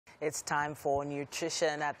It's time for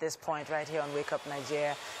nutrition at this point right here on Wake Up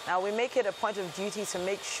Nigeria. Now, we make it a point of duty to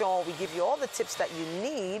make sure we give you all the tips that you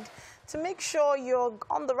need to make sure you're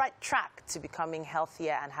on the right track to becoming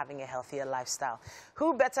healthier and having a healthier lifestyle.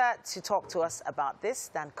 Who better to talk to us about this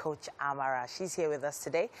than Coach Amara? She's here with us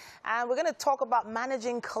today, and we're going to talk about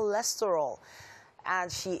managing cholesterol.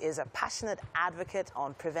 And she is a passionate advocate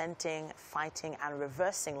on preventing, fighting, and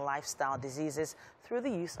reversing lifestyle diseases through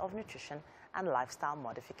the use of nutrition and lifestyle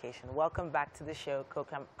modification. Welcome back to the show,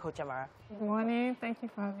 Coach Amara. Good morning. Thank you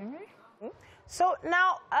for having me. So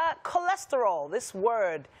now, cholesterol, this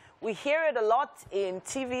word, we hear it a lot in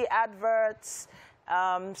TV adverts.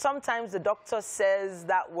 Sometimes the doctor says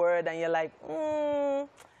that word and you're like,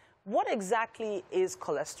 what exactly is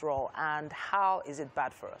cholesterol and how is it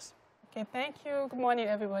bad for us? Okay, thank you. Good morning,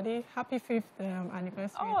 everybody. Happy 5th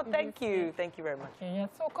anniversary. Oh, thank you. Thank you very much. Okay, yeah.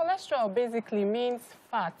 So cholesterol basically means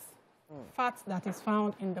fat. Fat that is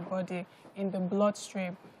found in the body, in the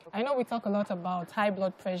bloodstream. I know we talk a lot about high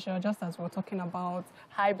blood pressure, just as we're talking about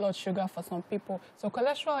high blood sugar for some people. So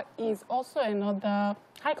cholesterol is also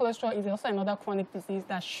high cholesterol is also another chronic disease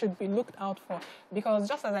that should be looked out for. Because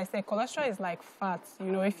just as I said, cholesterol is like fat.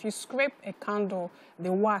 You know, if you scrape a candle,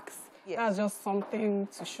 the wax, yes, that's just something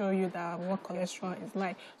to show you that what cholesterol is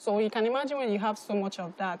like. So you can imagine when you have so much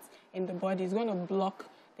of that in the body, it's going to block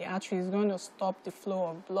the artery, is going to stop the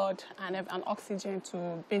flow of blood and oxygen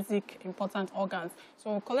to basic important organs.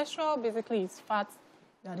 So cholesterol basically is fat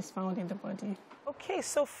that is found in the body. Okay,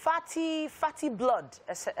 so fatty blood,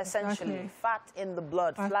 essentially. Exactly. Fat in the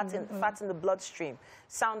blood, fat in the bloodstream.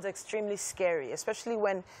 Sounds extremely scary, especially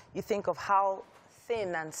when you think of how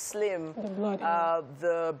thin and slim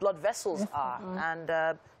the blood vessels are.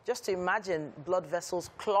 And just to imagine blood vessels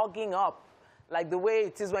clogging up, like the way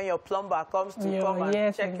it is when your plumber comes to come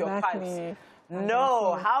and check your pipes.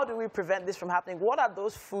 No, how do we prevent this from happening? What are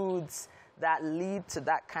those foods that lead to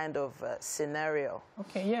that kind of scenario?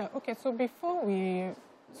 Okay, yeah. Okay, so before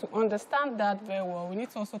to understand that very well, we need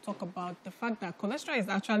to also talk about the fact that cholesterol is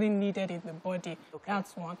actually needed in the body. Okay.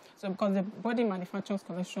 That's one. So because the body manufactures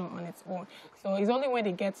cholesterol on its own. So it's only when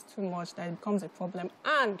it gets too much that it becomes a problem.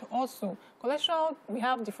 And also, cholesterol, we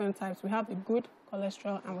have different types. We have the good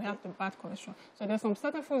cholesterol and we have the bad cholesterol. So there's some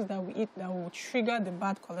certain foods that we eat that will trigger the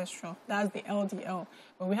bad cholesterol. That's the LDL.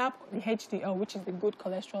 But we have the HDL, which is the good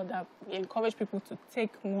cholesterol, that we encourage people to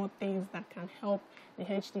take more things that can help the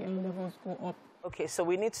HDL levels go up. Okay, so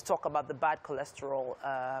we need to talk about the bad cholesterol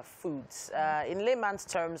foods. In layman's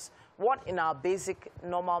terms, what in our basic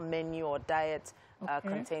normal menu or diet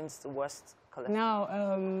contains the worst cholesterol?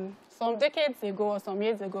 Now, some decades ago or some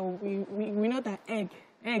years ago, we know that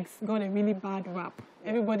eggs got a really bad rap.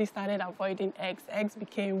 Everybody started avoiding eggs. Eggs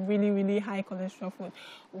became really, really high cholesterol food.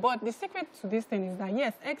 But the secret to this thing is that,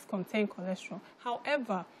 yes, eggs contain cholesterol.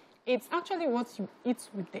 However, it's actually what you eat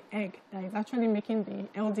with the egg that is actually making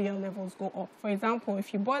the LDL levels go up. For example,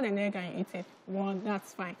 if you boil an egg and you eat it, one,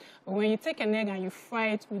 that's fine. But when you take an egg and you fry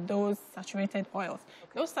it with those saturated oils,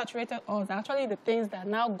 those saturated oils are actually the things that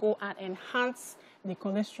now go and enhance the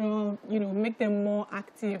cholesterol, you know, make them more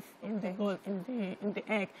active in the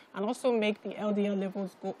egg, and also make the LDL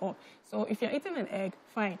levels go up. So if you're eating an egg,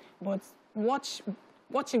 fine, but watch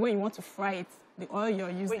it when you want to fry it. The oil you're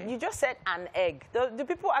using. Wait, you just said an egg. Do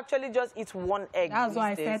people actually just eat one egg? That's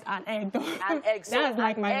why I said an egg. An egg. So that's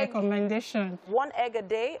like my recommendation. One egg a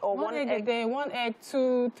day or one egg a day? One egg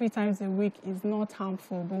 2-3 times a week is not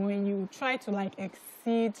harmful. But when you try to like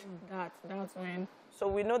exceed that's when. So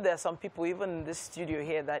we know there are some people, even in this studio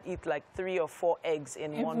here, that eat like 3 or 4 eggs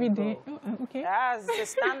in one every day. go. Oh, okay. That's the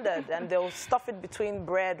standard, and they'll stuff it between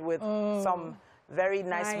bread with some very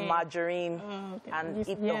nice margarine and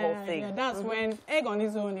eat the whole thing. Yeah, that's when egg on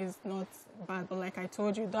its own is not bad. But like I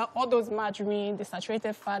told you, all those margarine, the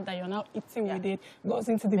saturated fat that you're now eating with it, goes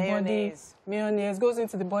into the body. Mayonnaise goes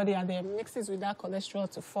into the body and then mixes with that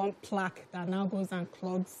cholesterol to form plaque that now goes and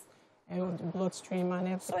clogs the bloodstream and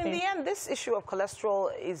everything. So in the end, this issue of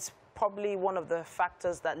cholesterol is probably one of the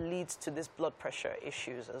factors that leads to this blood pressure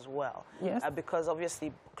issues as well. Yes. Because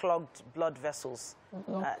obviously clogged blood vessels,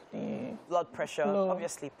 blood pressure,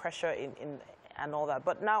 obviously pressure and all that.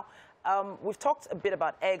 But now we've talked a bit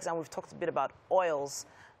about eggs and we've talked a bit about oils.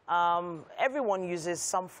 Everyone uses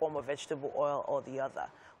some form of vegetable oil or the other.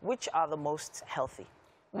 Which are the most healthy?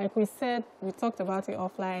 Like we said, we talked about it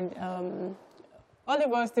offline.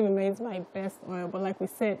 Olive oil still remains my best oil, but like we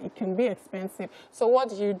said, it can be expensive. So what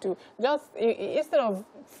do? Just instead of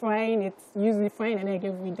frying it, usually frying an egg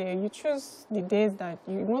every day, you choose the days that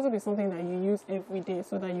it must be something that you use every day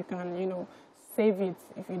so that you can, you know, save it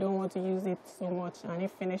if you don't want to use it so much and you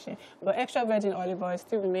finish it. But extra virgin olive oil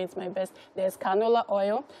still remains my best. There's canola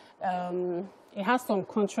oil, it has some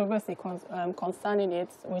controversy concerning it,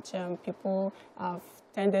 which people have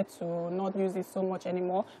tended to not use it so much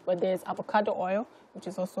anymore. But there's avocado oil, which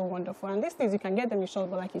is also wonderful. And these things, you can get them in shops,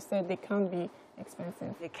 but like you said, they can be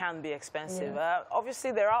expensive. They can be expensive. Yes.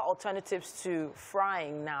 Obviously, there are alternatives to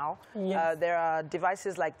frying now. Yes. There are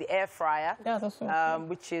devices like the air fryer, That's also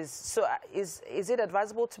which is so. Is it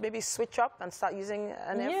advisable to maybe switch up and start using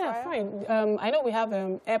an air fryer? Yeah, fine. I know we have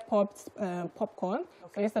air popped popcorn.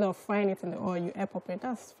 Okay. So instead of frying it in the oil, you air pop it.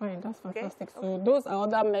 That's fine. That's fantastic. Okay. So those are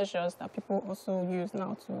other measures that people also use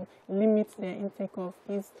now to limit their intake of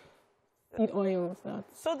these seed oils.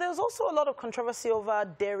 So there's also a lot of controversy over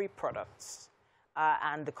dairy products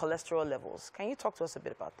and the cholesterol levels. Can you talk to us a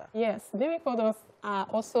bit about that? Yes, dairy products are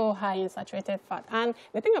also high in saturated fat. And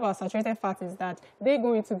the thing about saturated fat is that they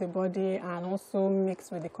go into the body and also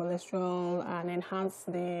mix with the cholesterol and enhance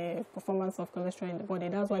the performance of cholesterol in the body.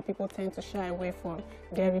 That's why people tend to shy away from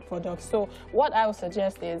dairy products. So what I would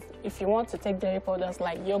suggest is, if you want to take dairy products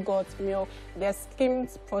like yogurt, milk, there's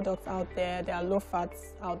skimmed products out there, there are low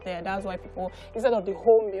fats out there. That's why people, instead of the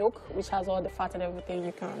whole milk, which has all the fat and everything,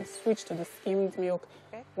 you can switch to the skimmed milk,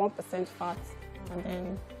 1% fat. And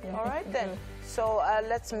then, yeah, all right then. So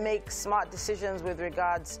let's make smart decisions with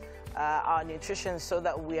regards our nutrition, so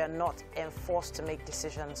that we are not enforced to make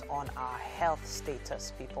decisions on our health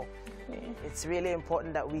status, people. Yeah. It's really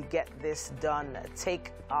important that we get this done.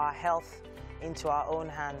 Take our health into our own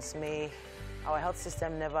hands. May our health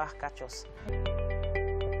system never catch us.